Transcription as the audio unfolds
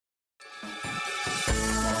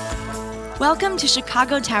Welcome to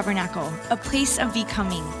Chicago Tabernacle, a place of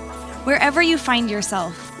becoming. Wherever you find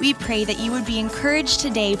yourself, we pray that you would be encouraged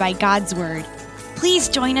today by God's Word. Please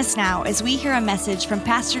join us now as we hear a message from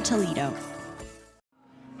Pastor Toledo.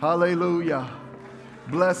 Hallelujah.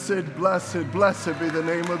 Blessed, blessed, blessed be the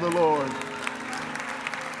name of the Lord.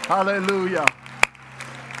 Hallelujah.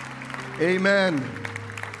 Amen.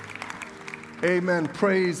 Amen.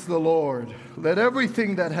 Praise the Lord. Let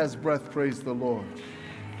everything that has breath praise the Lord.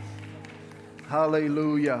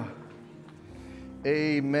 Hallelujah.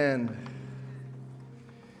 Amen.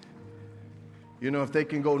 You know, if they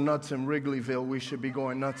can go nuts in Wrigleyville, we should be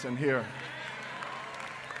going nuts in here.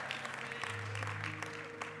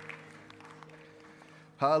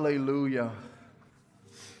 Hallelujah.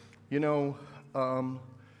 You know, can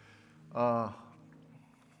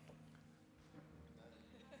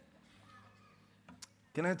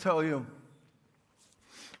I tell you,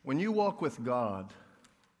 when you walk with God,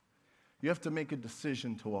 you have to make a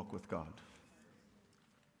decision to walk with God.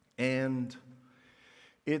 And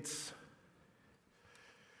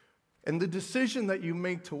the decision that you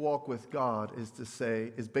make to walk with God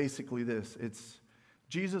is basically this. It's,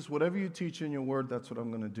 Jesus, whatever you teach in your word, that's what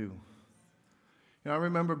I'm going to do. You know, I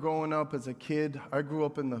remember growing up as a kid. I grew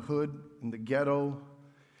up in the hood, in the ghetto,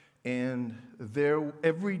 and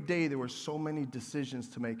every day there were so many decisions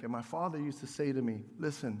to make. And my father used to say to me,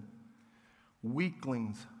 listen,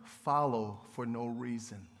 weaklings follow for no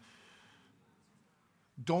reason.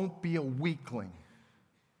 Don't be a weakling.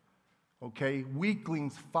 Okay?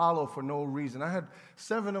 Weaklings follow for no reason. I had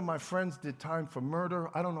 7 of my friends did time for murder.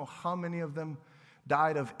 I don't know how many of them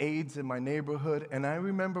died of AIDS in my neighborhood. And I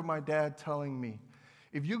remember my dad telling me,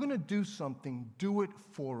 if you're going to do something, do it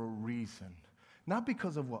for a reason. Not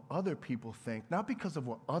because of what other people think, not because of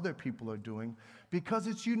what other people are doing, because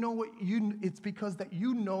it's because that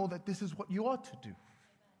you know that this is what you ought to do.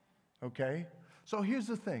 Okay? So here's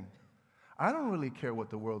the thing. I don't really care what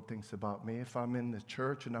the world thinks about me if I'm in the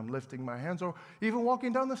church and I'm lifting my hands, or even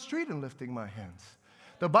walking down the street and lifting my hands.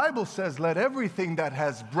 The Bible says, let everything that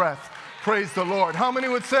has breath praise the Lord. How many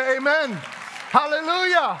would say amen?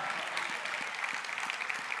 Hallelujah.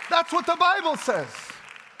 That's what the Bible says.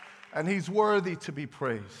 And he's worthy to be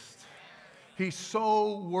praised. He's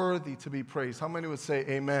so worthy to be praised. How many would say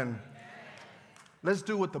amen? Let's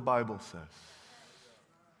do what the Bible says.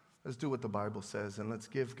 Let's do what the Bible says, and let's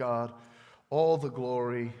give God all the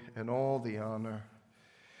glory and all the honor.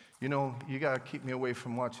 You know, you got to keep me away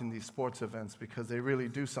from watching these sports events because they really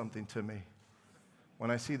do something to me.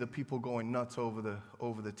 When I see the people going nuts over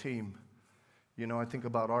the team, you know, I think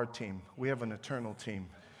about our team. We have an eternal team.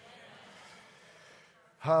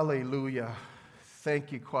 Hallelujah.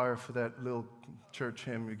 Thank you, choir, for that little church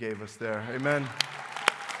hymn you gave us there. Amen.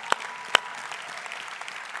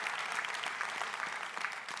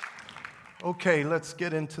 Okay, let's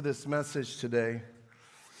get into this message today.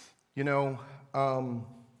 You know, I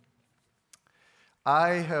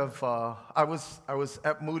was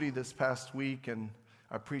at Moody this past week, and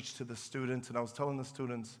I preached to the students, and I was telling the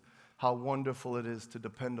students how wonderful it is to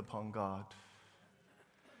depend upon God,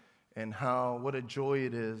 and what a joy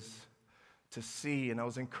it is to see. And I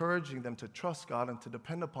was encouraging them to trust God and to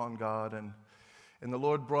depend upon God, and the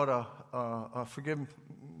Lord brought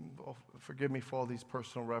forgive me for all these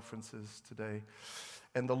personal references today.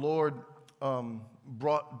 And the Lord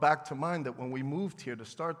brought back to mind that when we moved here to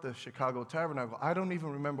start the Chicago Tabernacle, I don't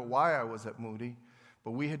even remember why I was at Moody,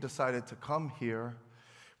 but we had decided to come here.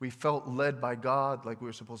 We felt led by God like we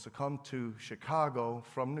were supposed to come to Chicago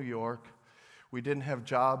from New York. We didn't have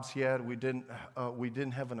jobs yet. We didn't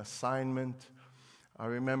have an assignment. I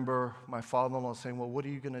remember my father-in-law saying, well, what are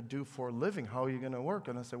you going to do for a living? How are you going to work?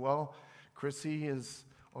 And I said, well, Chrissy has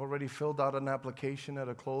already filled out an application at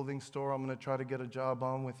a clothing store. I'm going to try to get a job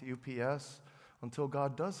on with UPS until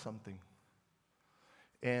God does something.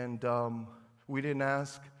 And we didn't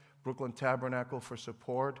ask Brooklyn Tabernacle for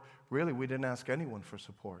support. Really, we didn't ask anyone for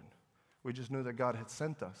support. We just knew that God had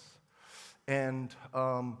sent us. And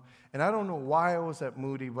I don't know why I was at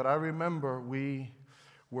Moody, but I remember we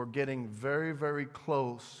were getting very, very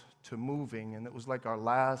close to moving, and it was like our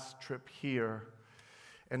last trip here.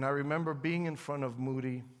 And I remember being in front of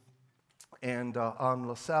Moody and on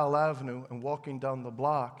LaSalle Avenue and walking down the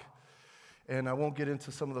block. And I won't get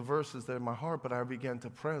into some of the verses that are in my heart, but I began to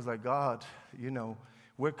pray. I was like, God, you know,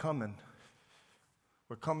 we're coming.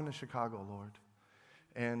 We're coming to Chicago, Lord.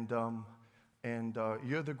 And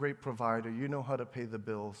you're the great provider. You know how to pay the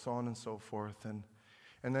bills, so on and so forth. And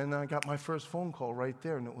then I got my first phone call right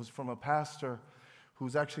there, and it was from a pastor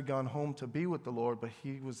who's actually gone home to be with the Lord, but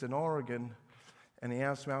he was in Oregon. And he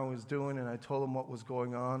asked me how I was doing, and I told him what was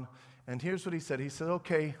going on. And here's what he said. He said,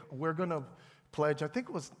 okay, we're going to pledge, I think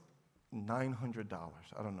it was $900.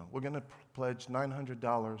 I don't know. We're going to pledge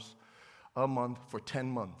 $900 a month for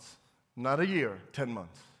 10 months. Not a year, 10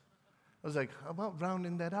 months. I was like, how about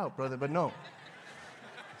rounding that out, brother? But no.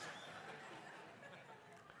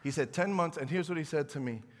 He said 10 months, and here's what he said to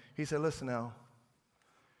me. He said, listen now.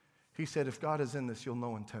 He said, if God is in this, you'll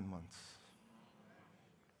know in 10 months.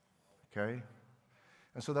 Okay?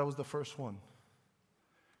 And so that was the first one.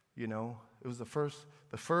 You know, it was the first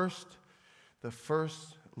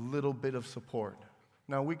little bit of support.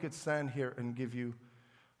 Now, we could stand here and give you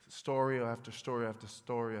story after story after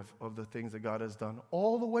story of the things that God has done,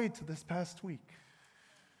 all the way to this past week.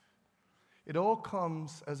 It all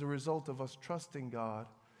comes as a result of us trusting God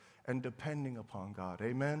and depending upon God.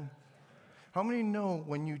 Amen? How many know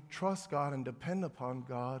when you trust God and depend upon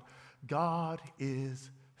God, God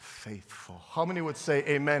is faithful? How many would say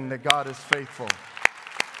amen, that God is faithful?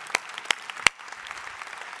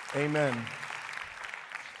 Amen.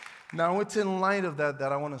 Now, it's in light of that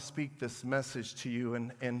I want to speak this message to you.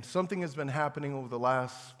 And something has been happening over the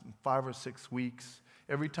last 5 or 6 weeks.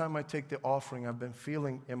 Every time I take the offering, I've been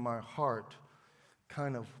feeling in my heart,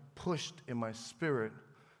 kind of pushed in my spirit,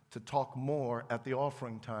 to talk more at the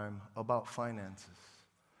offering time about finances.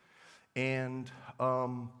 And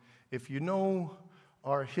if you know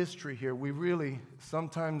our history here,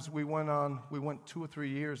 sometimes we went 2 or 3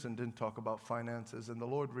 years and didn't talk about finances, and the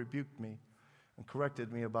Lord rebuked me and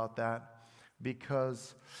corrected me about that,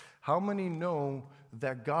 because how many know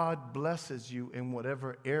that God blesses you in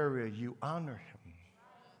whatever area you honor Him?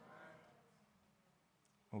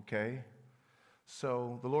 Okay?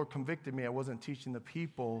 So the Lord convicted me. I wasn't teaching the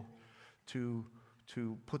people to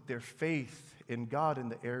put their faith in God in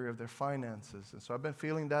the area of their finances. And so I've been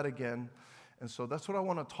feeling that again. And so that's what I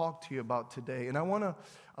want to talk to you about today. And I want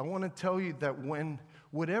to tell you that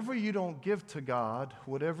whatever you don't give to God,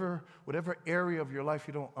 whatever area of your life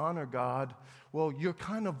you don't honor God, well, you're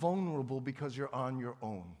kind of vulnerable because you're on your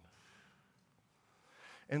own.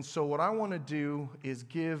 And so what I want to do is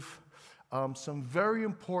give some very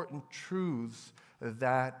important truths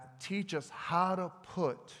that teach us how to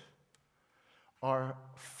put our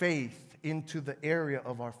faith into the area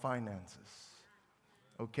of our finances.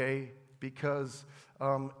 Okay? Because,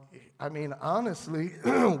 honestly,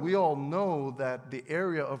 we all know that the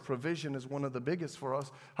area of provision is one of the biggest for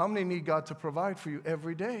us. How many need God to provide for you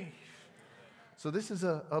every day? So this is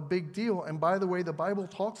a big deal. And by the way, the Bible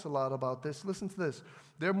talks a lot about this. Listen to this.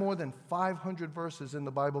 There are more than 500 verses in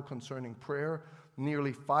the Bible concerning prayer,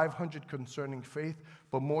 nearly 500 concerning faith,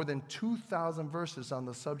 but more than 2,000 verses on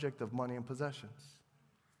the subject of money and possessions.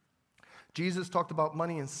 Jesus talked about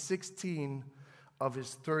money in 16 of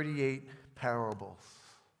his 38 parables.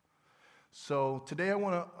 So today I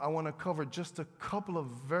want to cover just a couple of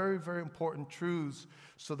very, very important truths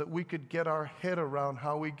so that we could get our head around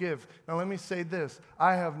how we give. Now let me say this.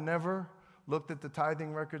 I have never looked at the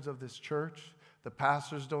tithing records of this church. The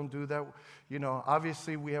pastors don't do that. You know,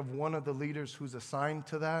 obviously we have one of the leaders who's assigned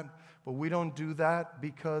to that, but we don't do that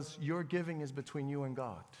because your giving is between you and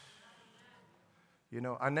God. You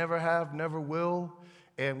know, I never have, never will.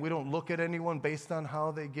 And we don't look at anyone based on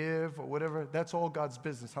how they give or whatever. That's all God's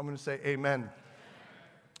business. I'm going to say amen.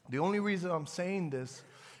 The only reason I'm saying this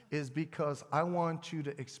is because I want you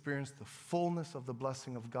to experience the fullness of the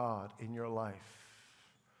blessing of God in your life.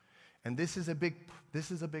 And this is a big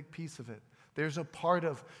piece of it. There's a part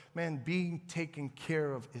of, being taken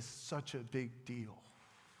care of is such a big deal.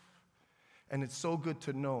 And it's so good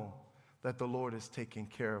to know that the Lord is taking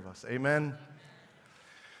care of us. Amen.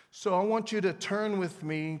 So I want you to turn with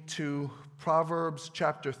me to Proverbs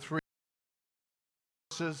chapter 3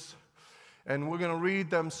 verses, and we're going to read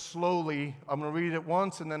them slowly. I'm going to read it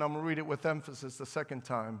once, and then I'm going to read it with emphasis the second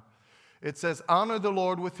time. It says, honor the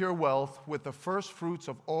Lord with your wealth, with the first fruits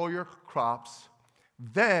of all your crops.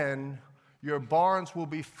 Then your barns will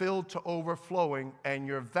be filled to overflowing, and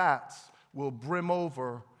your vats will brim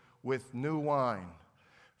over with new wine.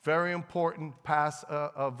 Very important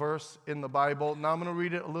verse in the Bible. Now I'm going to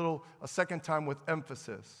read it a second time with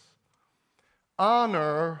emphasis.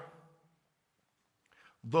 Honor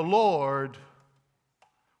the Lord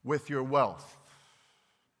with your wealth.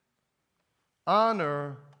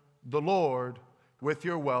 Honor the Lord with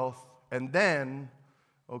your wealth. And then,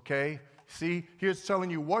 okay, see, here's telling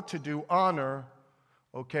you what to do. Honor,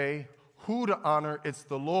 okay, who to honor. It's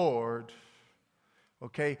the Lord,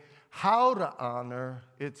 okay. How to honor,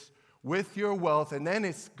 it's with your wealth. And then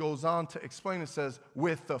it goes on to explain, it says,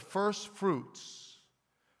 with the first fruits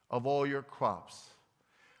of all your crops.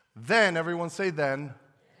 Then, everyone say then.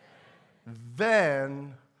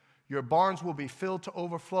 then your barns will be filled to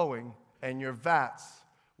overflowing, and your vats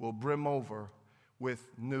will brim over with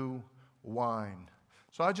new wine.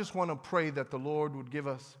 So I just want to pray that the Lord would give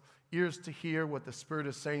us ears to hear what the Spirit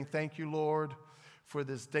is saying. Thank you, Lord, for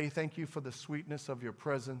this day. Thank you for the sweetness of your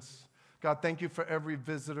presence. God, thank you for every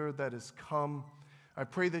visitor that has come. I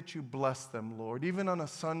pray that you bless them, Lord. Even on a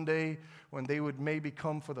Sunday when they would maybe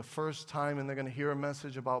come for the first time and they're going to hear a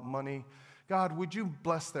message about money, God, would you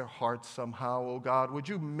bless their hearts somehow, oh God? Would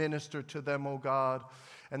you minister to them, oh God?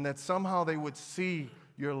 And that somehow they would see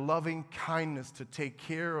your loving kindness to take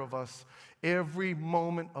care of us every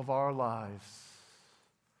moment of our lives.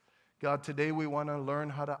 God, today we want to learn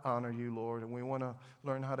how to honor you, Lord, and we want to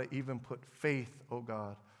learn how to even put faith, oh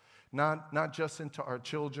God, not just into our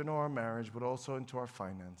children or our marriage, but also into our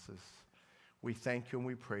finances. We thank you and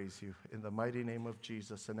we praise you in the mighty name of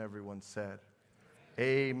Jesus. And everyone said,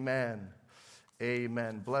 amen.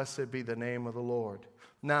 Amen. Blessed be the name of the Lord.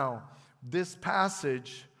 Now, this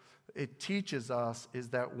passage, it teaches us is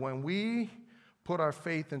that when we put our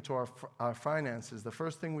faith into our finances, the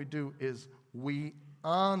first thing we do is we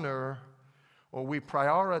honor, or we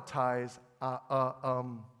prioritize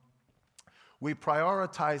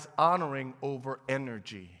honoring over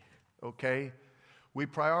energy, okay? We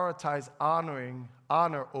prioritize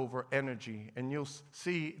honor over energy, and you'll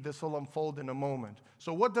see this will unfold in a moment.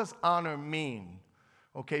 So what does honor mean?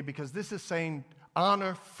 Okay, because this is saying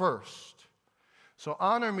honor first. So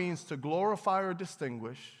honor means to glorify or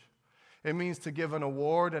distinguish. It means to give an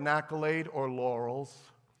award, an accolade, or laurels.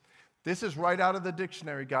 This is right out of the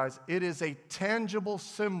dictionary, guys. It is a tangible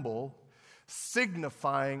symbol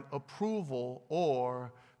signifying approval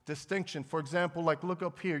or distinction. For example, like look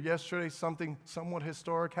up here. Yesterday, something somewhat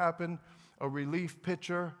historic happened. A relief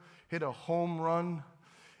pitcher hit a home run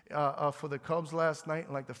for the Cubs last night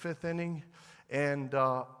in like the 5th inning. And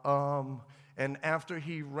after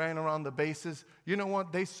he ran around the bases, you know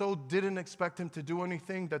what? They so didn't expect him to do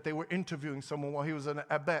anything that they were interviewing someone while he was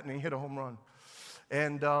at bat and he hit a home run.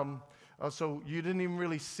 And so you didn't even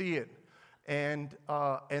really see it. And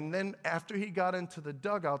then after he got into the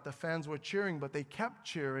dugout, the fans were cheering, but they kept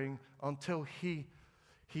cheering until he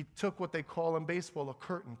took what they call in baseball a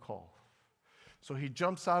curtain call. So he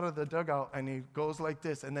jumps out of the dugout and he goes like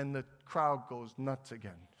this, and then the crowd goes nuts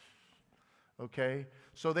again. Okay?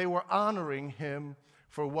 So they were honoring him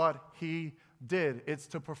for what he did. It's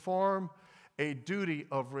to perform a duty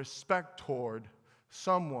of respect toward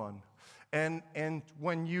someone. And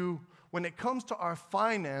when it comes to our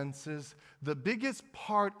finances, the biggest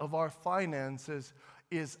part of our finances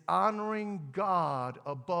is honoring God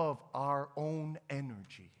above our own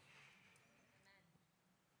energy.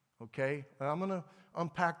 Okay? And I'm going to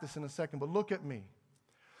unpack this in a second, but look at me.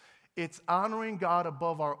 It's honoring God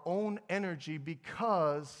above our own energy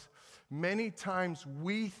because many times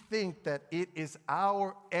we think that it is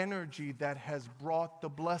our energy that has brought the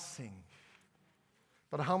blessing.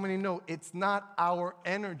 But how many know it's not our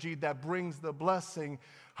energy that brings the blessing?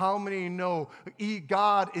 How many know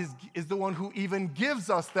God is the one who even gives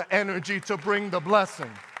us the energy to bring the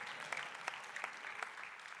blessing?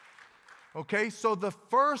 Okay, so the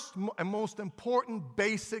first and most important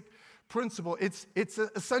basic principle, it's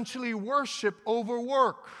essentially worship over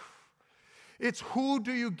work. It's who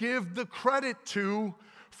do you give the credit to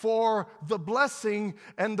for the blessing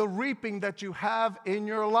and the reaping that you have in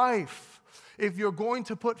your life. If you're going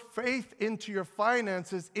to put faith into your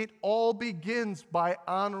finances, it all begins by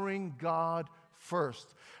honoring God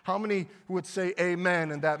first. How many would say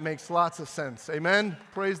amen? And that makes lots of sense. Amen?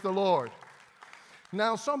 Praise the Lord.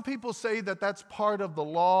 Now, some people say that that's part of the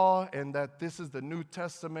law and that this is the New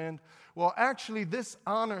Testament. Well, actually, this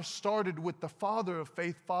honor started with the father of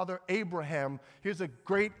faith, Father Abraham. Here's a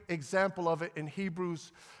great example of it in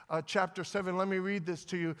Hebrews chapter 7. Let me read this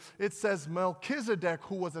to you. It says, Melchizedek,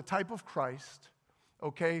 who was a type of Christ,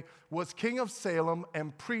 okay, was king of Salem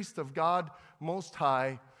and priest of God Most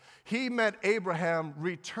High. He met Abraham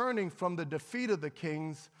returning from the defeat of the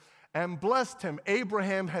kings and blessed him.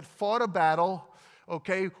 Abraham had fought a battle.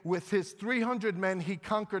 Okay, with his 300 men, he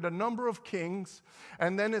conquered a number of kings.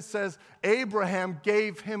 And then it says, Abraham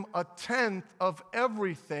gave him a tenth of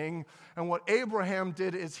everything. And what Abraham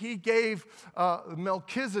did is he gave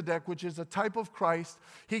Melchizedek, which is a type of Christ,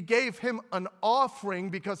 he gave him an offering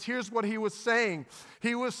because here's what he was saying.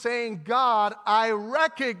 He was saying, God, I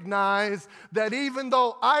recognize that even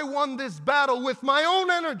though I won this battle with my own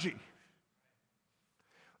energy,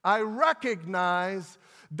 I recognize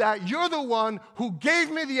that you're the one who gave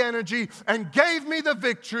me the energy and gave me the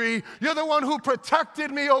victory. You're the one who protected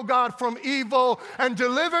me, oh God, from evil and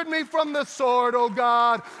delivered me from the sword, oh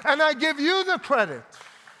God. And I give you the credit.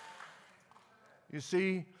 You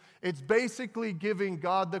see, it's basically giving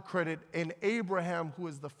God the credit in Abraham, who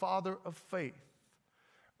is the father of faith.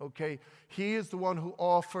 Okay, he is the one who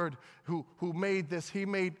offered, who made this. He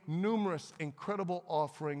made numerous incredible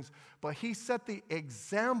offerings, but he set the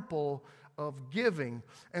example of giving.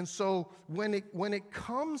 And so when it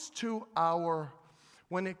comes to our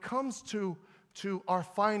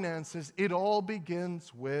finances, it all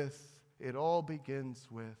begins with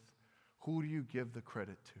who do you give the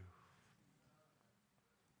credit to?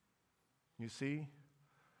 You see?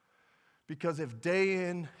 Because if day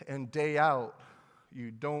in and day out you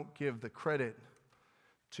don't give the credit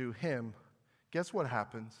to him, guess what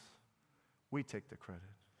happens? We take the credit.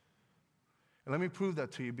 And let me prove that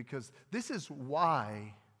to you, because this is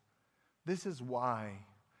why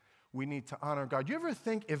we need to honor God. You ever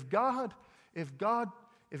think if God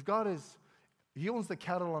is, he owns the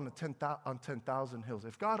cattle on 10,000 hills.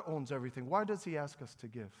 If God owns everything, why does he ask us to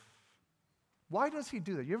give? Why does he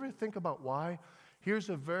do that? You ever think about why? Here's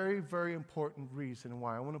a very, very important reason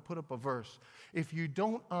why. I want to put up a verse. If you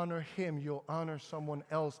don't honor him, you'll honor someone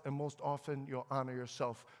else, and most often you'll honor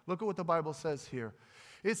yourself. Look at what the Bible says here.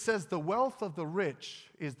 It says, the wealth of the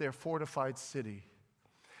rich is their fortified city.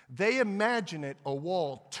 They imagine it a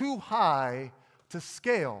wall too high to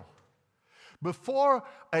scale. Before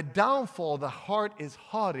a downfall, the heart is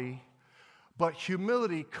haughty, but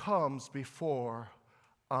humility comes before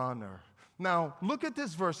honor. Now, look at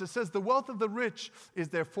this verse. It says, the wealth of the rich is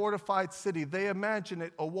their fortified city. They imagine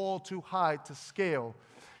it a wall too high to scale.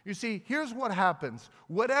 You see, here's what happens.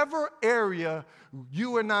 Whatever area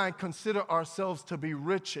you and I consider ourselves to be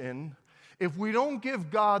rich in, if we don't give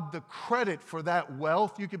God the credit for that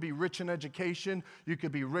wealth, you could be rich in education, you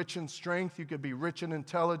could be rich in strength, you could be rich in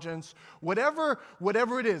intelligence, whatever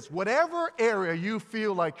it is, whatever area you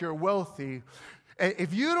feel like you're wealthy,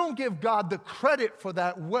 if you don't give God the credit for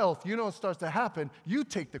that wealth, you know what starts to happen? You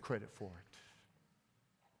take the credit for it.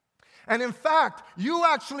 And in fact, you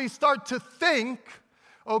actually start to think,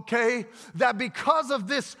 okay, that because of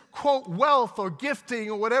this, quote, wealth or gifting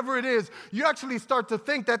or whatever it is, you actually start to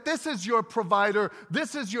think that this is your provider,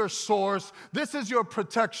 this is your source, this is your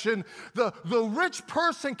protection. The rich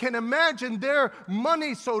person can imagine their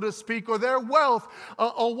money, so to speak, or their wealth,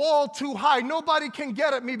 a wall too high. Nobody can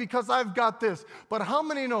get at me because I've got this. But how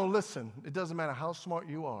many know, listen, it doesn't matter how smart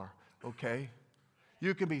you are, okay?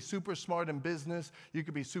 You can be super smart in business, you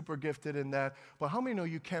can be super gifted in that, but how many know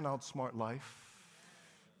you can't outsmart life?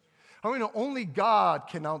 How many know only God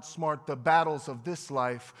can outsmart the battles of this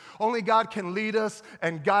life? Only God can lead us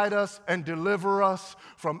and guide us and deliver us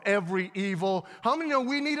from every evil. How many know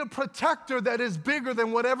we need a protector that is bigger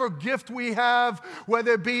than whatever gift we have,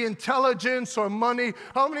 whether it be intelligence or money?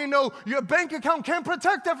 How many know your bank account can't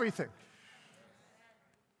protect everything?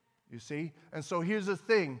 You see? And so here's the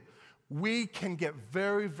thing. We can get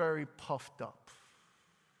very, very puffed up.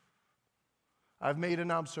 I've made an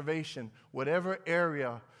observation. Whatever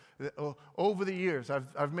area, over the years,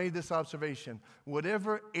 I've made this observation.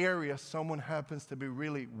 Whatever area someone happens to be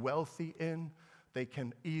really wealthy in, they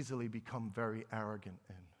can easily become very arrogant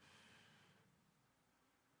in.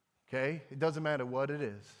 Okay? It doesn't matter what it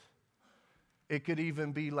is. It could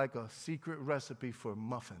even be like a secret recipe for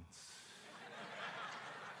muffins.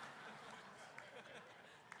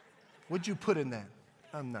 What'd you put in that?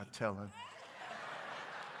 I'm not telling.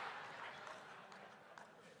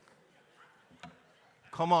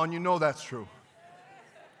 Come on, you know that's true.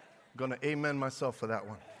 I'm going to amen myself for that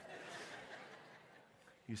one.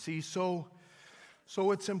 You see, so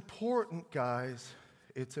it's important, guys,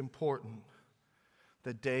 it's important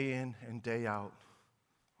that day in and day out,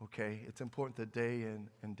 okay? It's important that day in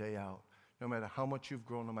and day out, no matter how much you've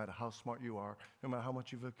grown, no matter how smart you are, no matter how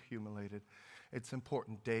much you've accumulated, it's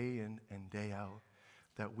important day in and day out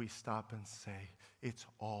that we stop and say, it's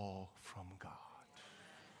all from God.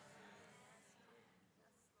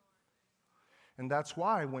 And that's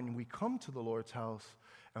why when we come to the Lord's house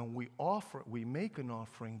and we make an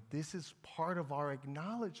offering, this is part of our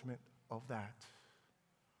acknowledgement of that.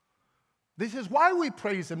 This is why we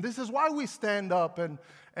praise Him. This is why we stand up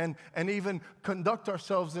and even conduct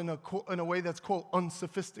ourselves in a way that's, quote,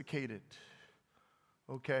 unsophisticated.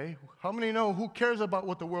 Okay? How many know who cares about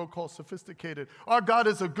what the world calls sophisticated? Our God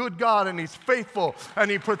is a good God, and He's faithful, and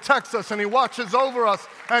He protects us, and He watches over us,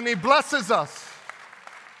 and He blesses us.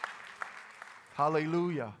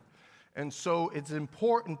 Hallelujah. And so it's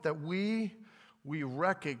important that we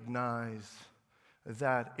recognize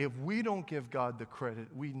that if we don't give God the credit,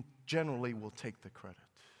 we generally will take the credit.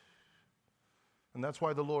 And that's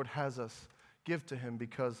why the Lord has us give to Him,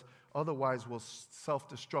 because otherwise we'll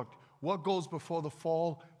self-destruct. What goes before the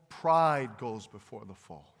fall? Pride goes before the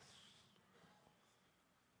fall.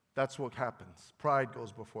 That's what happens. Pride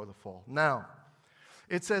goes before the fall. Now,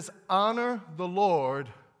 it says, honor the Lord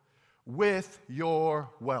with your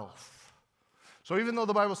wealth. So even though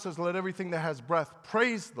the Bible says, let everything that has breath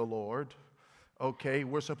praise the Lord, okay,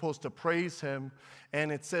 we're supposed to praise Him,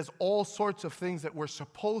 and it says all sorts of things that we're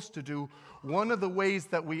supposed to do. One of the ways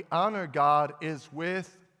that we honor God is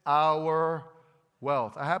with our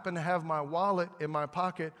wealth. I happen to have my wallet in my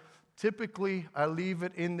pocket. Typically, I leave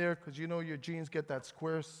it in there because you know your jeans get that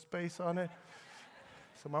square space on it.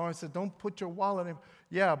 So my wife said, don't put your wallet in.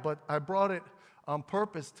 Yeah, but I brought it on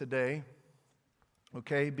purpose today,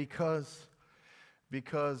 okay, because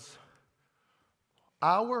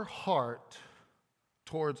our heart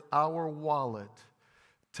towards our wallet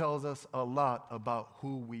tells us a lot about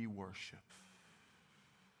who we worship.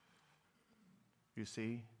 You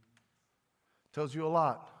see? Tells you a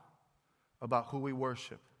lot about who we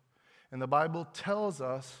worship. And the Bible tells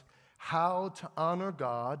us how to honor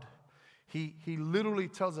God. He literally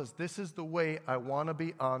tells us, this is the way I want to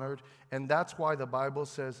be honored. And that's why the Bible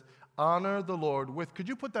says, honor the Lord with, could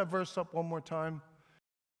you put that verse up one more time?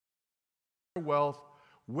 Wealth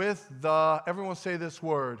with the, everyone say this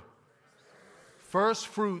word, first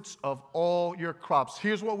fruits of all your crops.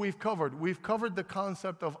 Here's what we've covered. We've covered the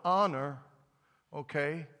concept of honor,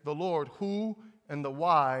 okay, the Lord, who and the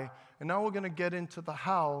why. And now we're going to get into the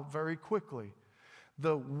how very quickly.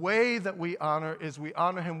 The way that we honor is we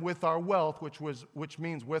honor Him with our wealth, which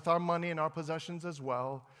means with our money and our possessions as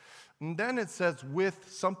well. And then it says with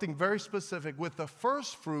something very specific, with the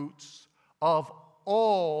first fruits of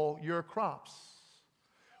all your crops.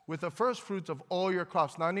 With the first fruits of all your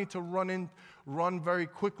crops. Now I need to run very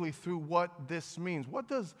quickly through what this means. What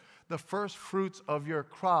does the first fruits of your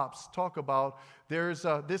crops talk about?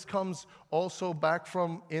 This comes also back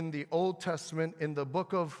from in the Old Testament, in the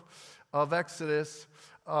book of Exodus.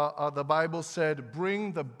 The Bible said,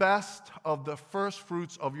 bring the best of the first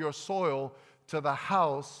fruits of your soil to the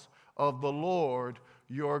house of the Lord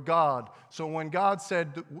your God. So when God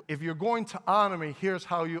said, if you're going to honor me, here's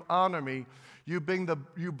how you honor me. You bring the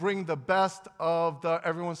best of the,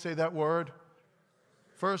 everyone say that word,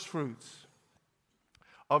 first fruits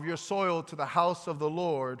of your soil to the house of the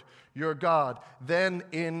Lord your God. Then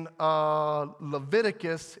in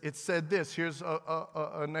Leviticus, it said this. Here's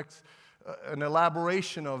an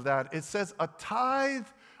elaboration of that. It says, a tithe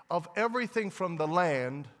of everything from the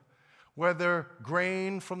land, whether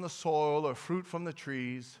grain from the soil or fruit from the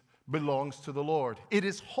trees, belongs to the Lord. It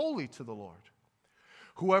is holy to the Lord.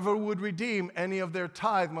 Whoever would redeem any of their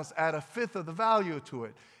tithe must add a fifth of the value to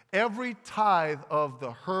it. Every tithe of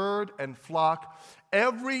the herd and flock,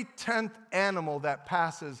 every 10th animal that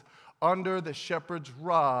passes under the shepherd's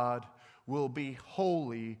rod will be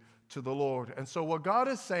holy to the Lord. And so what God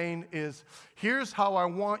is saying is, here's how I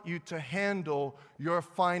want you to handle your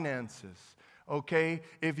finances. Okay?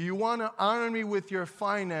 If you want to honor me with your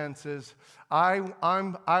finances, I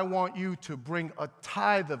want you to bring a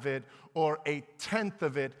tithe of it or a tenth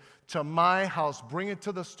of it to my house. Bring it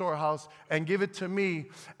to the storehouse and give it to me.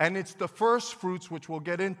 And it's the first fruits, which we'll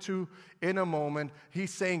get into in a moment.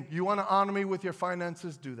 He's saying, you want to honor me with your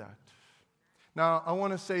finances? Do that. Now, I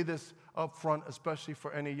want to say this up front, especially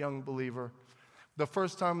for any young believer. The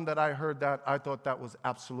first time that I heard that, I thought that was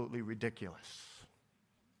absolutely ridiculous.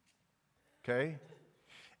 Okay?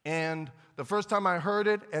 And the first time I heard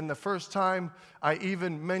it, and the first time I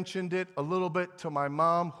even mentioned it a little bit to my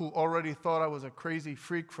mom, who already thought I was a crazy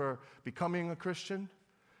freak for becoming a Christian,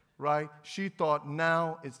 right? She thought,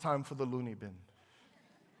 now it's time for the loony bin.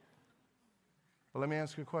 But let me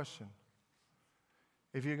ask you a question.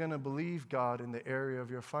 If you're going to believe God in the area of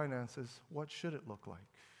your finances, what should it look like?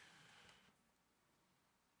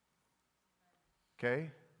 Okay?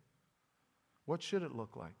 What should it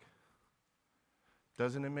look like?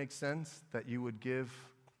 Doesn't it make sense that you would give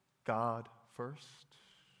God first?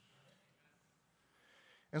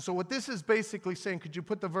 And so what this is basically saying, could you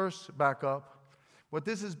put the verse back up? What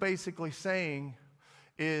this is basically saying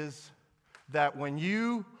is that when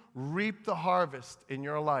you reap the harvest in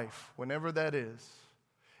your life, whenever that is,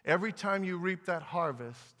 every time you reap that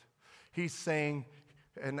harvest, He's saying,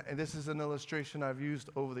 and this is an illustration I've used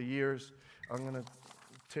over the years. I'm going to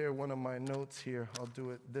tear one of my notes here. I'll do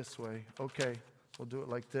it this way. Okay. We'll do it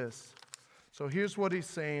like this. So here's what he's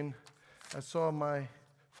saying. I saw my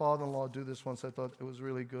father-in-law do this once. I thought it was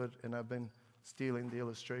really good, and I've been stealing the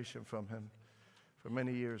illustration from him for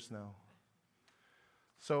many years now.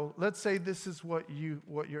 So let's say this is what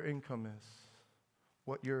your income is,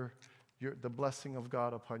 what the blessing of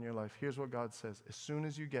God upon your life. Here's what God says. As soon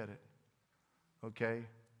as you get it, okay,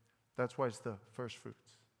 that's why it's the first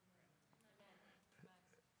fruits.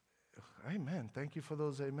 Amen. Thank you for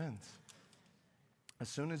those amens. As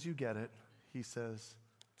soon as you get it, he says,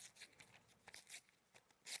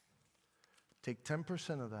 take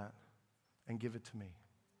 10% of that and give it to me.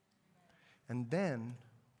 And then,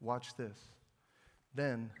 watch this.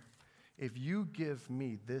 Then, if you give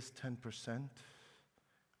me this 10%,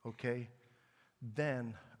 okay,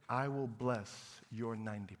 then I will bless your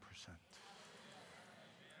 90%.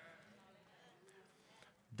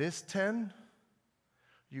 This 10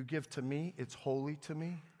 you give to me, it's holy to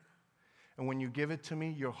me. And when you give it to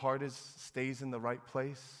me, your heart stays in the right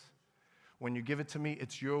place. When you give it to me,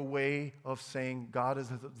 it's your way of saying God is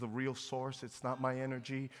the real source. It's not my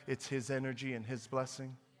energy. It's His energy and His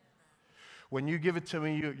blessing. When you give it to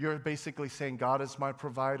me, you're basically saying God is my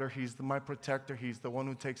provider. He's my protector. He's the one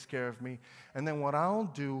who takes care of me. And then what I'll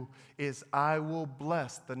do is I will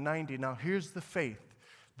bless the 90. Now, here's the faith.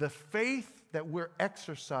 The faith that we're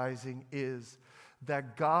exercising is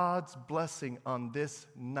that God's blessing on this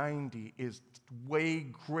 90 is way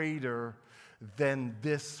greater than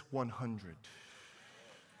this 100.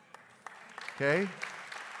 Okay?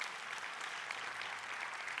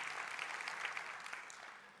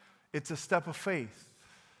 It's a step of faith.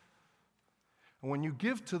 And when you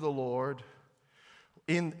give to the Lord,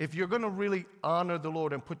 if you're going to really honor the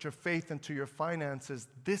Lord and put your faith into your finances,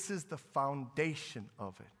 this is the foundation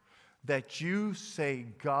of it. That you say,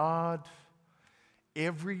 God,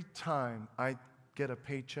 every time I get a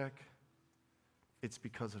paycheck, it's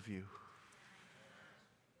because of you.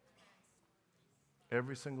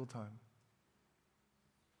 Every single time.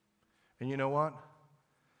 And you know what?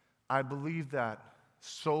 I believe that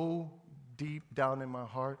so deep down in my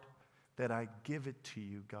heart that I give it to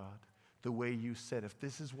you, God, the way you said. If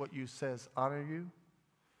this is what you says, honor you,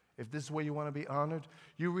 if this is the way you want to be honored,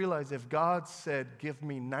 you realize if God said, give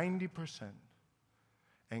me 90%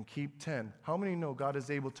 and keep 10, how many know God is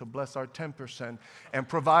able to bless our 10% and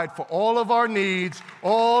provide for all of our needs,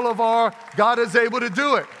 God is able to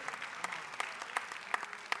do it.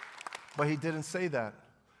 But He didn't say that.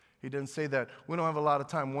 He didn't say that. We don't have a lot of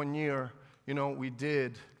time. One year, what we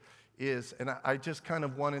did is, and I just kind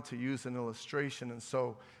of wanted to use an illustration, and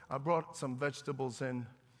so I brought some vegetables in,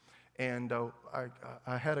 and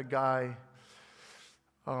I had a guy,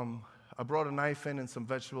 I brought a knife in and some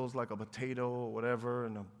vegetables like a potato or whatever,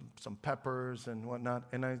 and some peppers and whatnot,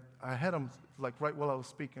 and I had him, like right while I was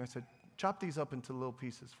speaking, I said, chop these up into little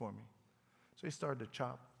pieces for me. So he started to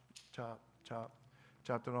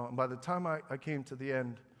chopped it all. And by the time I came to the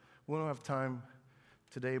end, we don't have time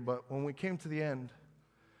today, but when we came to the end,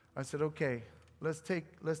 I said, okay, let's take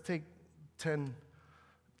 10%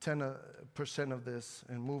 of this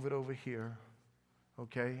and move it over here,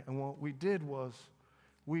 okay? And what we did was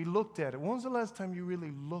we looked at it. When was the last time you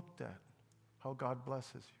really looked at how God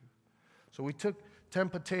blesses you? So we took 10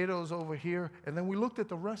 potatoes over here, and then we looked at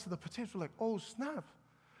the rest of the potatoes. We're like, oh, snap,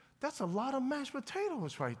 that's a lot of mashed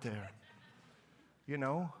potatoes right there,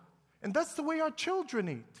 And that's the way our children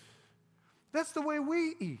eat. That's the way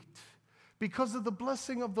we eat. Because of the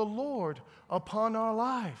blessing of the Lord upon our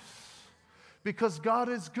lives. Because God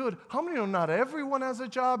is good. How many know not everyone has a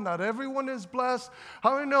job? Not everyone is blessed.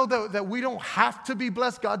 How many know that we don't have to be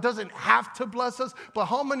blessed? God doesn't have to bless us. But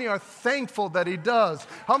how many are thankful that He does?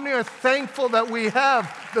 How many are thankful that we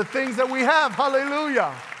have the things that we have?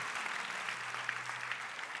 Hallelujah.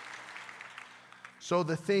 So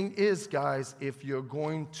the thing is, guys, if you're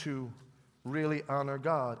going to really honor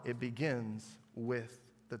God, it begins with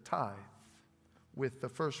the tithe, with the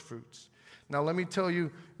first fruits. Now, let me tell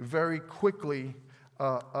you very quickly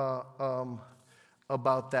about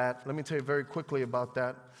that. Let me tell you very quickly about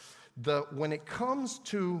that. When it comes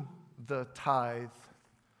to the tithe,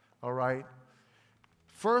 all right,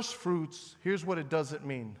 first fruits, here's what it doesn't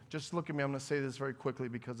mean. Just look at me. I'm going to say this very quickly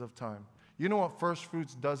because of time. You know what first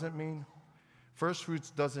fruits doesn't mean? First fruits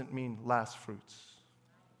doesn't mean last fruits.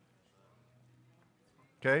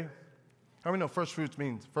 Okay? How many know first fruits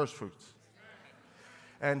means first fruits?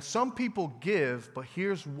 And some people give, but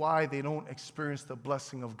here's why they don't experience the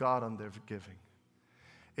blessing of God on their giving.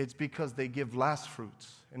 It's because they give last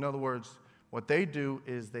fruits. In other words, what they do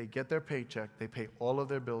is they get their paycheck, they pay all of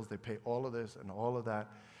their bills, they pay all of this and all of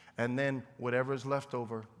that, and then whatever is left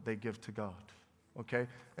over, they give to God. Okay?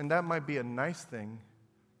 And that might be a nice thing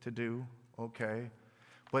to do, okay?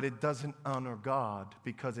 But it doesn't honor God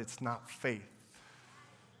because it's not faith.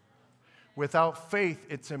 Without faith,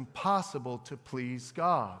 it's impossible to please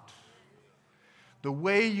God. The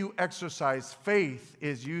way you exercise faith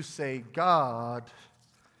is you say, God,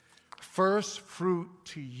 first fruit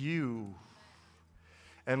to you,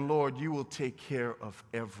 and Lord, you will take care of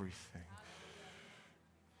everything.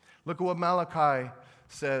 Look at what Malachi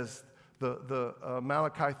says.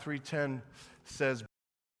 Malachi 3:10 says,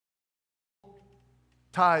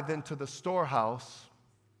 tithe into the storehouse,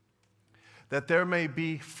 that there may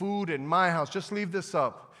be food in my house. Just leave this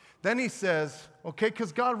up. Then he says, okay,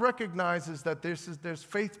 because God recognizes that there's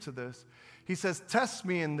faith to this. He says, test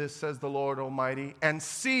me in this, says the Lord Almighty, and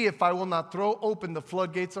see if I will not throw open the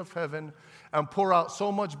floodgates of heaven and pour out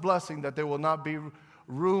so much blessing that there will not be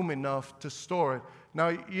room enough to store it. Now,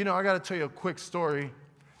 I got to tell you a quick story.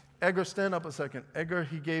 Edgar, stand up a second.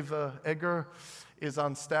 Edgar is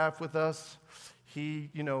on staff with us. He,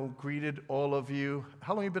 greeted all of you.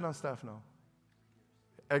 How long have you been on staff now?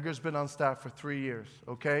 Edgar's been on staff for 3 years,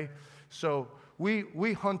 okay? So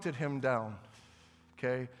we hunted him down,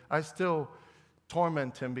 okay? I still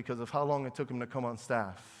torment him because of how long it took him to come on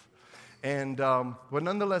staff. And but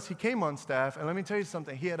nonetheless, he came on staff, and let me tell you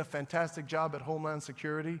something. He had a fantastic job at Homeland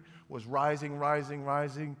Security, was rising,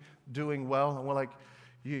 doing well. And we're like,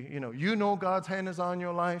 you know God's hand is on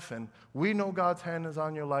your life, and we know God's hand is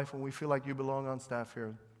on your life, and we feel like you belong on staff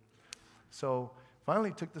here. So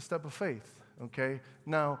finally took the step of faith. Okay.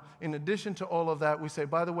 Now, in addition to all of that, we say,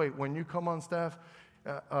 by the way, when you come on staff,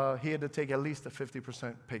 he had to take at least a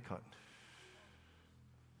 50% pay cut.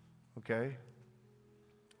 Okay?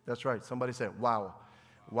 That's right. Somebody said, wow.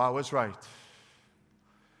 Wow is right.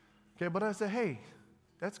 Okay, but I said, hey,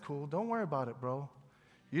 that's cool. Don't worry about it, bro.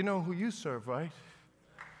 You know who you serve, right?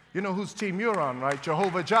 You know whose team you're on, right?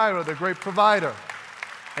 Jehovah Jireh, the great provider.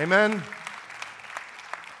 Amen?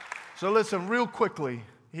 So listen, real quickly.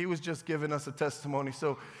 He was just giving us a testimony.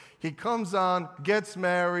 So he comes on, gets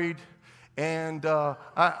married, and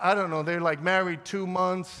I don't know, they're like married 2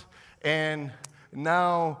 months, and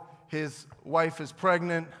now his wife is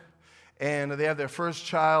pregnant, and they have their first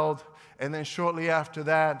child, and then shortly after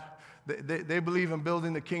that, they believe in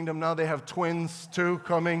building the kingdom. Now they have twins too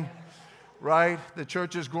coming, right? The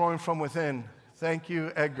church is growing from within. Thank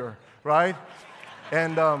you, Edgar, right?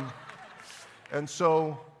 And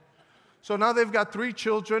so now they've got 3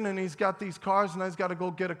 children, and he's got these cars, and he's got to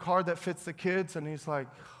go get a car that fits the kids, and he's like,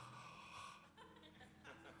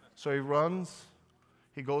 so he runs,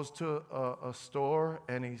 he goes to a store,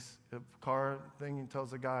 and he's a car thing, he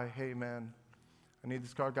tells the guy, hey man, I need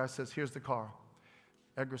this car. Guy says, here's the car.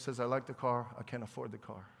 Edgar says, I like the car, I can't afford the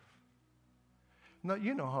car. Now,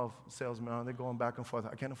 you know how salesmen are, they're going back and forth,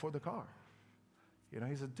 I can't afford the car.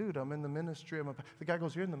 He said, dude, I'm in the ministry. The guy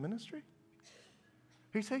goes, you're in the ministry?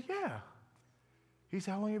 He said, yeah. He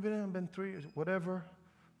said, how long you been in? I've been 3 years, whatever.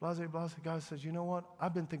 Blase. Guy says, you know what?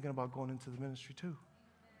 I've been thinking about going into the ministry too.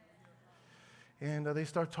 And they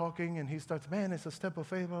start talking, and he starts, man, it's a step of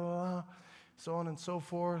faith, blah, blah, blah, so on and so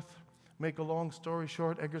forth. Make a long story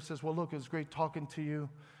short, Edgar says, well, look, it was great talking to you.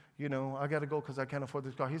 I got to go because I can't afford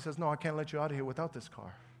this car. He says, no, I can't let you out of here without this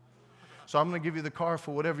car. So I'm going to give you the car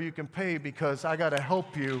for whatever you can pay because I got to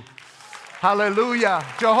help you. Hallelujah.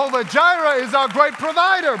 Jehovah Jireh is our great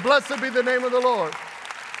provider. Blessed be the name of the Lord.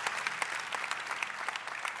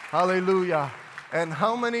 Hallelujah. And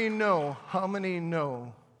how many know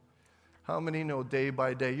day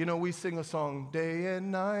by day? We sing a song, day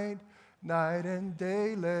and night, night and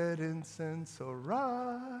day, let incense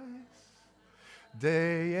arise.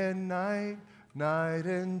 Day and night, night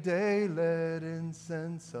and day, let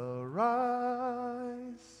incense arise.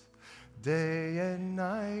 Day and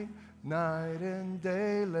night, night and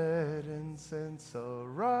day, let incense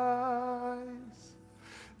arise.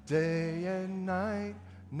 Day and night,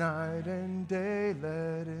 night and day,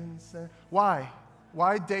 let incense. Why?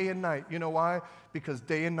 Why day and night? You know why? Because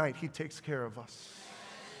day and night, He takes care of us.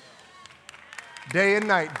 Day and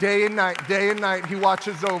night, day and night, day and night, He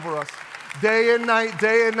watches over us. Day and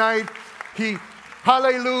night, He,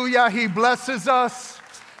 hallelujah, He blesses us.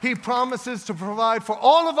 He promises to provide for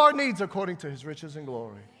all of our needs according to His riches and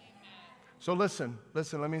glory. So listen,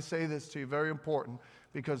 let me say this to you, very important,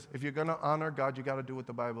 because if you're going to honor God, you got to do what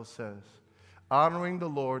the Bible says. Honoring the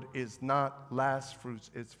Lord is not last fruits,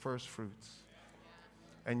 it's first fruits.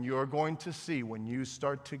 And you're going to see when you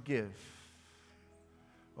start to give,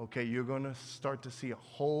 okay, you're going to start to see a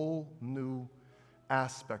whole new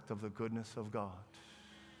aspect of the goodness of God.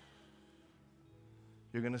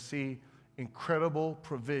 You're going to see incredible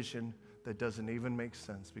provision that doesn't even make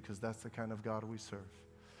sense because that's the kind of God we serve.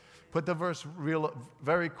 Put the verse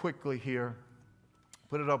very quickly here.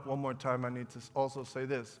 Put it up one more time. I need to also say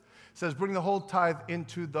this. It says, bring the whole tithe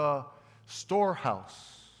into the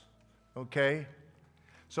storehouse. Okay?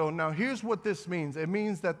 So now here's what this means. It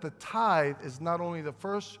means that the tithe is not only the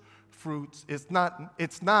first fruits, it's not,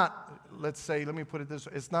 let's say, let me put it this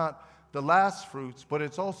way, it's not the last fruits, but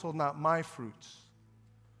it's also not my fruits.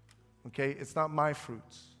 Okay? It's not my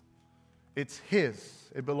fruits. It's His.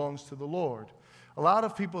 It belongs to the Lord. A lot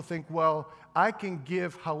of people think, well, I can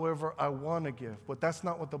give however I want to give, but that's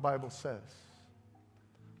not what the Bible says.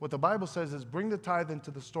 What the Bible says is bring the tithe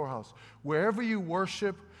into the storehouse. Wherever you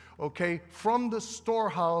worship, okay, from the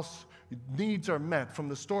storehouse, needs are met. From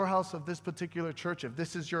the storehouse of this particular church, if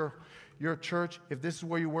this is your church, if this is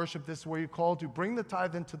where you worship, this is where you're called to, bring the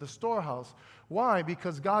tithe into the storehouse. Why?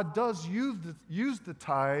 Because God does use the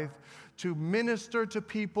tithe to minister to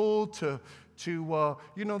people,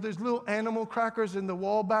 there's little animal crackers in the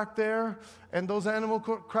wall back there, and those animal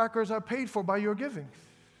crackers are paid for by your giving.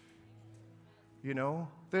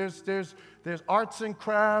 There's arts and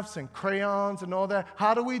crafts and crayons and all that.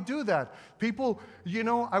 How do we do that? People,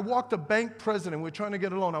 I walked a bank president. We're trying to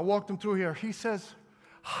get a loan. I walked him through here. He says,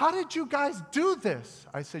 how did you guys do this?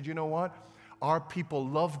 I said, you know what? Our people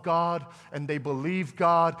love God, and they believe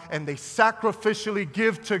God, and they sacrificially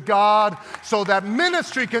give to God so that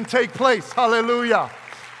ministry can take place. Hallelujah.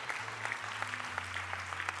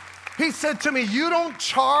 He said to me, you don't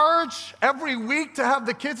charge every week to have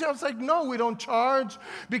the kids here? I was like, no, we don't charge,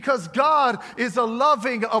 because God is a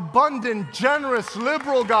loving, abundant, generous,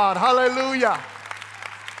 liberal God. Hallelujah.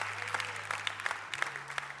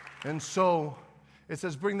 And so it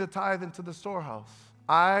says, bring the tithe into the storehouse.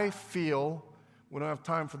 I feel, we don't have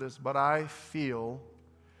time for this, but I feel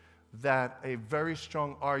that a very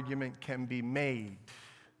strong argument can be made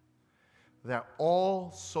that all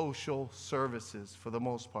social services, for the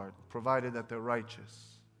most part, provided that they're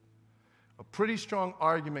righteous, a pretty strong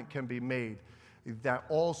argument can be made that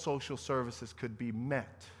all social services could be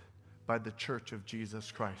met by the Church of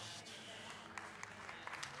Jesus Christ.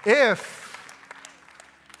 If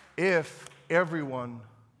everyone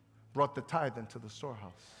brought the tithe into the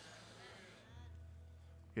storehouse.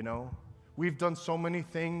 We've done so many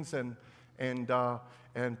things, and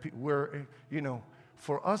we're,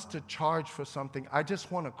 for us to charge for something, I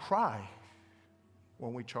just want to cry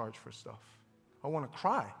when we charge for stuff. I want to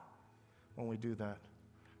cry when we do that,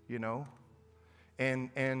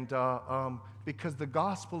 because the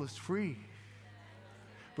gospel is free.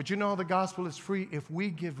 But the gospel is free if we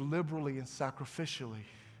give liberally and sacrificially.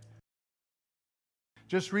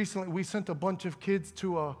 Just recently, we sent a bunch of kids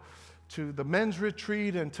to the men's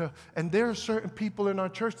retreat, and there are certain people in our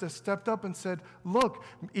church that stepped up and said, look,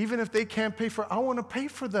 even if they can't pay for it, I want to pay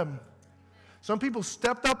for them. Some people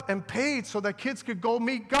stepped up and paid so that kids could go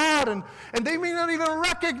meet God, and they may not even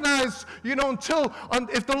recognize, until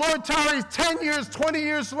if the Lord tarries 10 years, 20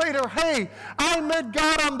 years later, hey, I met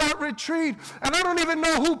God on that retreat, and I don't even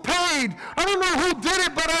know who paid. I don't know who did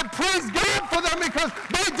it, but I praise God for them because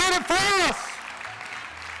they did it for us.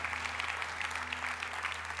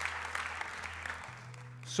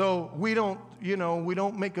 So we don't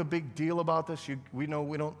make a big deal about this. We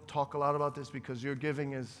don't talk a lot about this because your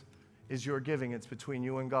giving is your giving. It's between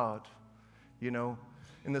you and God.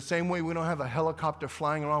 In the same way, we don't have a helicopter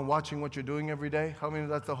flying around watching what you're doing every day. How many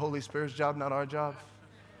that's the Holy Spirit's job, not our job?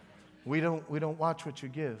 We don't watch what you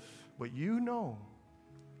give, but And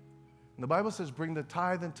the Bible says, bring the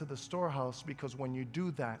tithe into the storehouse, because when you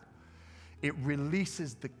do that, it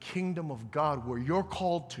releases the kingdom of God where you're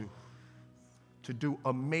called to do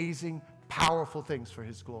amazing, powerful things for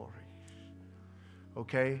His glory.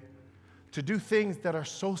 Okay? To do things that are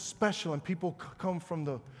so special, and people come from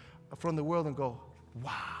the world and go,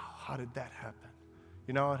 wow, how did that happen?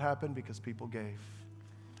 You know how it happened? Because people gave.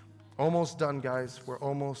 Almost done, guys. We're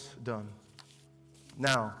almost done.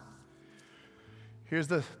 Now, here's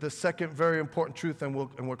the second very important truth, and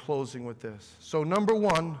we're closing with this. So number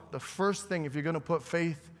one, the first thing, if you're going to put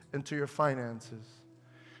faith into your finances,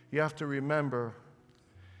 you have to remember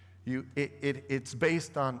it's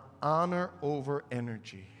based on honor over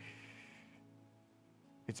energy.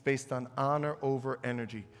 It's based on honor over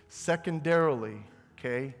energy. Secondarily,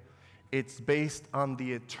 okay, it's based on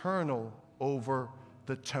the eternal over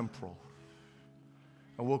the temporal.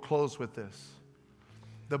 And we'll close with this.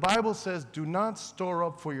 The Bible says, do not store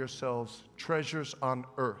up for yourselves treasures on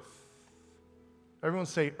earth. Everyone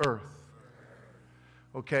say earth.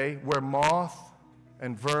 Okay, where moth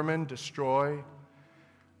and vermin destroy,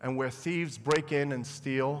 and where thieves break in and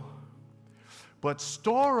steal. But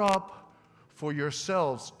store up for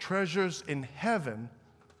yourselves treasures in heaven,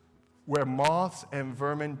 where moths and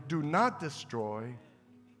vermin do not destroy,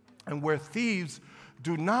 and where thieves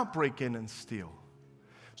do not break in and steal.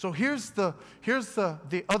 So here's the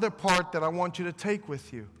other part that I want you to take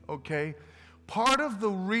with you, okay? Part of the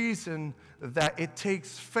reason that it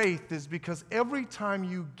takes faith is because every time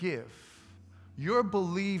you give, you're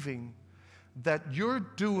believing that you're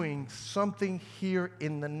doing something here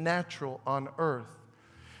in the natural on earth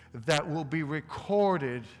that will be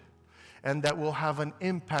recorded and that will have an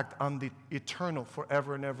impact on the eternal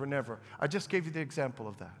forever and ever and ever. I just gave you the example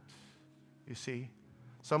of that. You see?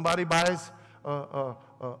 Somebody buys a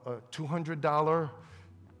 $200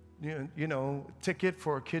 ticket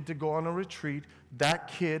for a kid to go on a retreat. That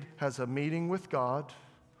kid has a meeting with God,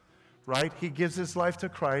 right? He gives his life to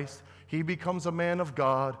Christ. He becomes a man of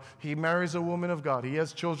God. He marries a woman of God. He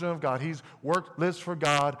has children of God. He's lives for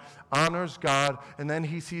God, honors God, and then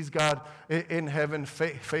he sees God in heaven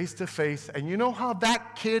face to face. And you know how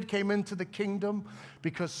that kid came into the kingdom?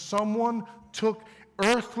 Because someone took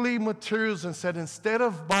earthly materials and said, instead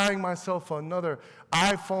of buying myself another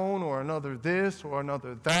iPhone or another this or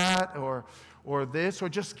another that or this, or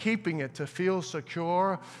just keeping it to feel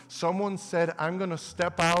secure, someone said, I'm going to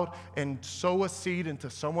step out and sow a seed into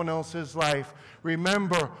someone else's life.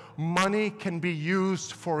 Remember, money can be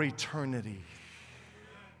used for eternity.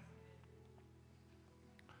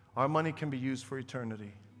 Our money can be used for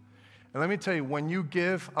eternity. And let me tell you, when you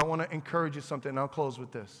give, I want to encourage you something, and I'll close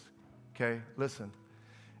with this. Okay? Listen.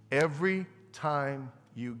 Every time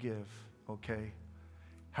you give, okay,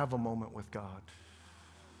 have a moment with God.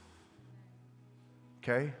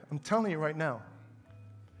 Okay? I'm telling you right now,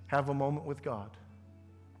 have a moment with God.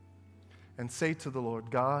 And say to the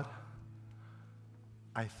Lord, God,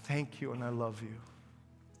 I thank you and I love you.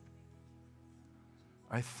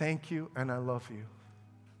 I thank you and I love you.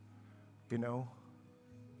 You know?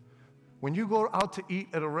 When you go out to eat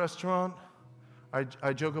at a restaurant,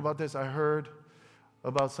 I joke about this. I heard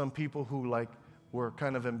about some people who were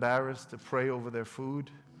kind of embarrassed to pray over their food.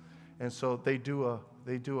 And so they do a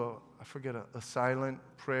silent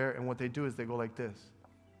prayer, and what they do is they go like this.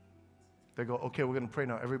 They go, okay, we're going to pray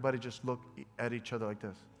now. Everybody just look at each other like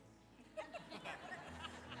this.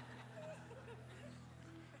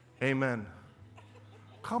 Amen.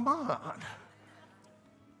 Come on.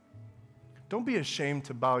 Don't be ashamed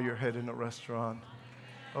to bow your head in a restaurant,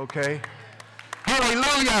 okay?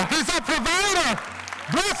 Hallelujah. He's a provider.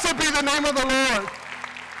 Blessed be the name of the Lord.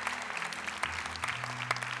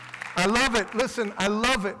 I love it. Listen, I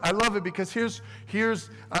love it. I love it because here's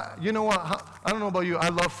you know what? I don't know about you. I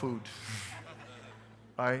love food.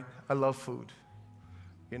 I love food.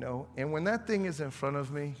 You know, and when that thing is in front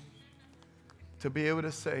of me, to be able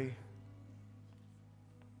to say,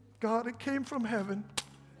 God, it came from heaven.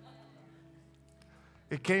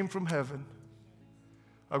 It came from heaven.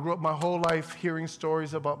 I grew up my whole life hearing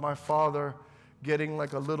stories about my father getting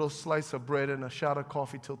like a little slice of bread and a shot of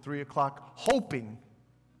coffee till 3 o'clock, hoping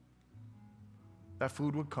that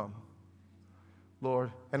food would come.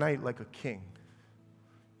 Lord, and I ate like a king.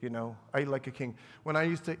 You know, I ate like a king. When I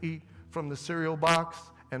used to eat from the cereal box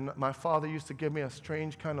and my father used to give me a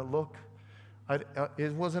strange kind of look,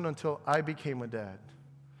 it wasn't until I became a dad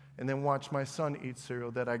and then watched my son eat cereal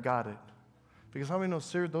that I got it. Because how many know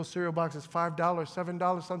those cereal boxes, $5,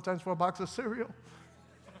 $7 sometimes for a box of cereal?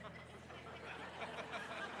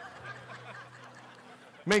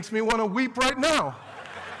 Makes me want to weep right now.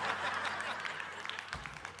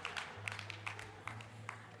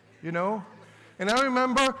 You know? And I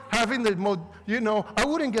remember having I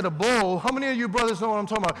wouldn't get a bowl. How many of you brothers know what I'm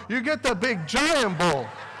talking about? You get the big giant bowl.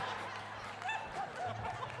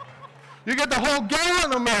 You get the whole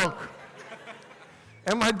gallon of milk.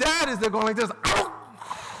 And my dad is there going like this. Ow!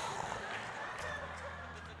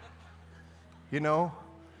 You know,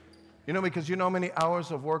 because you know how many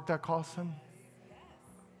hours of work that costs him?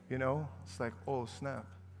 You know, it's like, oh, snap.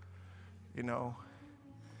 You know,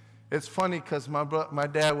 it's funny because my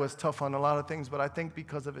dad was tough on a lot of things, but I think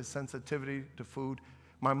because of his sensitivity to food,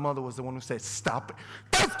 my mother was the one who said, stop it.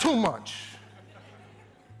 That's too much.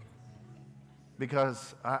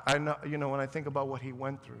 Because I know, when I think about what he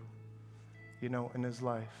went through, in his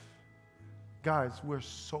life. Guys, we're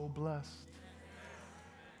so blessed.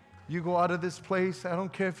 You go out of this place, I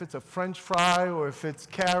don't care if it's a French fry or if it's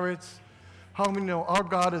carrots. How many know our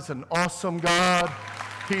God is an awesome God?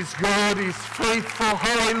 He's good, He's faithful.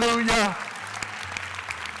 Hallelujah.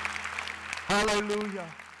 Hallelujah.